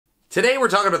Today we're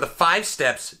talking about the 5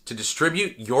 steps to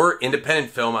distribute your independent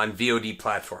film on VOD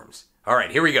platforms. All right,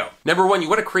 here we go. Number 1, you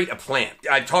want to create a plan.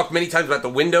 I've talked many times about the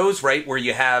windows, right? Where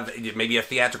you have maybe a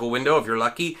theatrical window if you're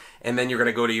lucky, and then you're going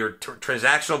to go to your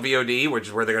transactional VOD, which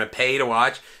is where they're going to pay to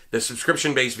watch, the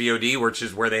subscription-based VOD, which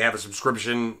is where they have a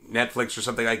subscription, Netflix or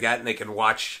something like that, and they can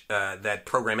watch that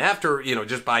program after,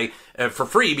 just by for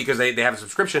free because they have a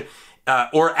subscription,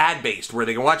 or ad-based, where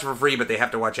they can watch it for free, but they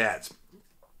have to watch ads.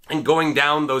 And going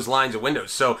down those lines of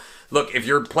windows. So, look, if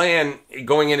your plan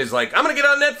going in is like, I'm going to get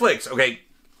on Netflix, okay,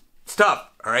 it's tough,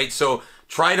 all right? So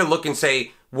try to look and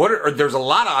say, there's a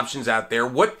lot of options out there.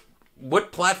 What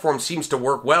platform seems to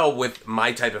work well with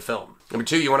my type of film? Number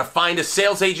 2, you want to find a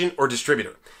sales agent or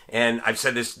distributor. And I've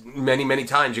said this many, many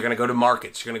times. You're going to go to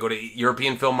markets. You're going to go to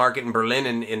European Film Market in Berlin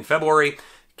in February,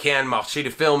 Cannes Marché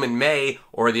de Film in May,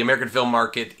 or the American Film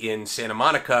Market in Santa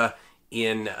Monica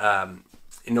in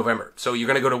November. So you're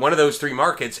going to go to one of those 3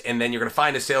 markets, and then you're going to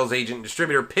find a sales agent and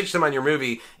distributor, pitch them on your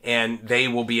movie, and they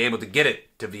will be able to get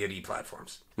it to VOD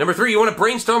platforms. Number 3, you want to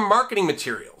brainstorm marketing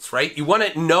materials, right? You want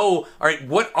to know, all right,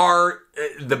 what are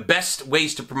the best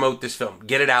ways to promote this film?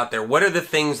 Get it out there. What are the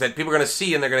things that people are going to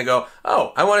see and they're going to go,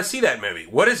 oh, I want to see that movie.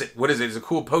 What is it? What is it? Is it a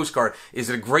cool postcard? Is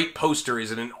it a great poster?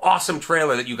 Is it an awesome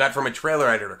trailer that you got from a trailer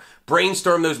editor?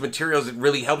 Brainstorm those materials. It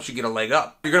really helps you get a leg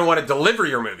up. You're going to want to deliver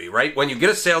your movie, right? When you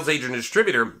get a sales agent or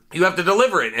distributor, you have to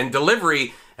deliver it. And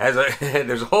delivery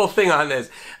there's a whole thing on this.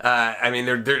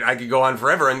 I could go on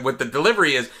forever and what the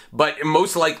delivery is, but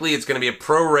most likely it's going to be a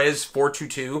ProRes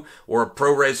 422 or a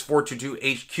ProRes 422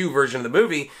 HQ version of the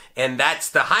movie, and that's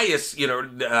the highest,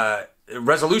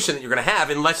 resolution that you're going to have,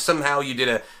 unless somehow you did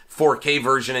a 4K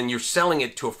version and you're selling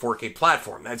it to a 4K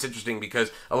platform. That's interesting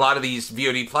because a lot of these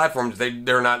VOD platforms,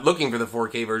 they're not looking for the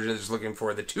 4K version, they're just looking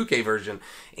for the 2K version.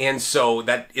 And so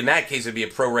that in that case, it'd be a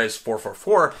ProRes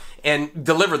 444 and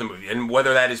deliver the movie. And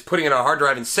whether that is putting it on a hard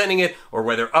drive and sending it, or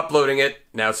whether uploading it.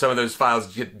 Now, some of those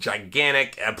files get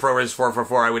gigantic. ProRes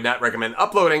 444, I would not recommend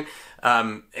uploading.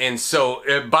 And so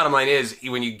bottom line is,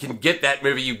 when you can get that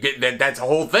movie, you get that's a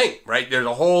whole thing, right? There's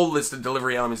a whole list of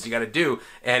delivery elements you got to do,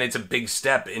 and it's a big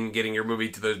step in getting your movie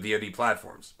to those VOD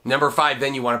platforms. Number 5,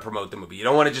 then you want to promote the movie. You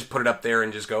don't want to just put it up there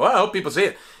and just go, oh, I hope people see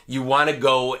it. You want to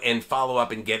go and follow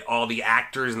up and get all the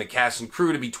actors and the cast and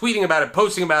crew to be tweeting about it,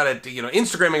 posting about it,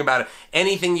 Instagramming about it,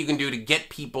 anything you can do to get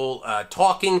people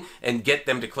talking and get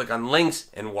them to click on links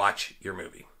and watch your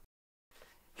movie.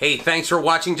 Hey, thanks for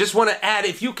watching. Just want to add,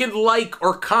 if you could like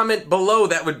or comment below,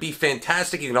 that would be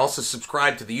fantastic. You can also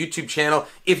subscribe to the YouTube channel.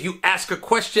 If you ask a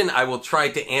question, I will try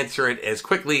to answer it as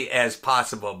quickly as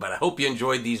possible, but I hope you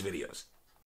enjoyed these videos.